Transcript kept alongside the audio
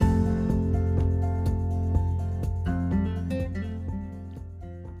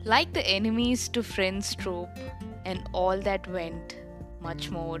Like the enemies to friends trope, and all that went, much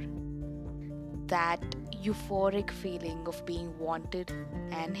more. That euphoric feeling of being wanted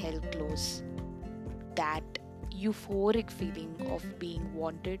and held close. That euphoric feeling of being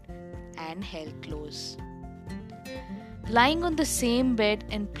wanted and held close. Lying on the same bed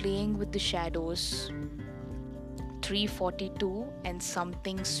and playing with the shadows. 3:42 and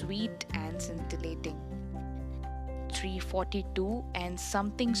something sweet and scintillating. 3:42 and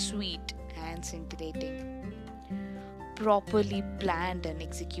something sweet and scintillating. Properly planned and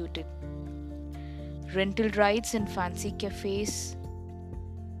executed. Rental rides and fancy cafes.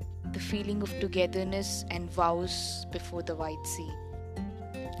 The feeling of togetherness and vows before the white sea.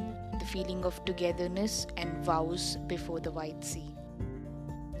 The feeling of togetherness and vows before the white sea.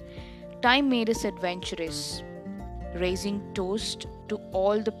 Time made us adventurous, raising toast to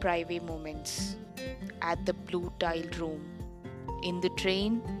all the private moments at the blue tiled room, in the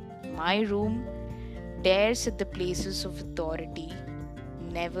train, my room, dares at the places of authority,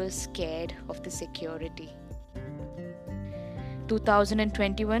 never scared of the security.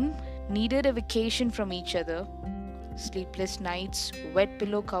 2021 needed a vacation from each other. Sleepless nights, wet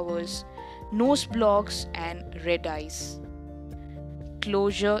pillow covers, nose blocks, and red eyes.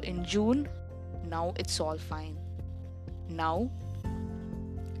 Closure in June, now it's all fine. Now,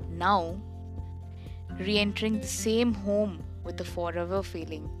 re entering the same home with a forever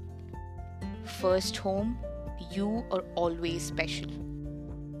feeling. First home, you are always special.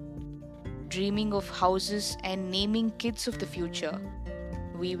 Dreaming of houses and naming kids of the future,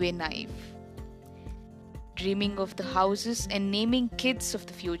 we were naive. Dreaming of the houses and naming kids of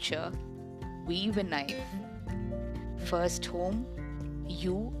the future, we were naive. First home,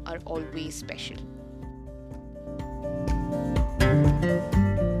 you are always special.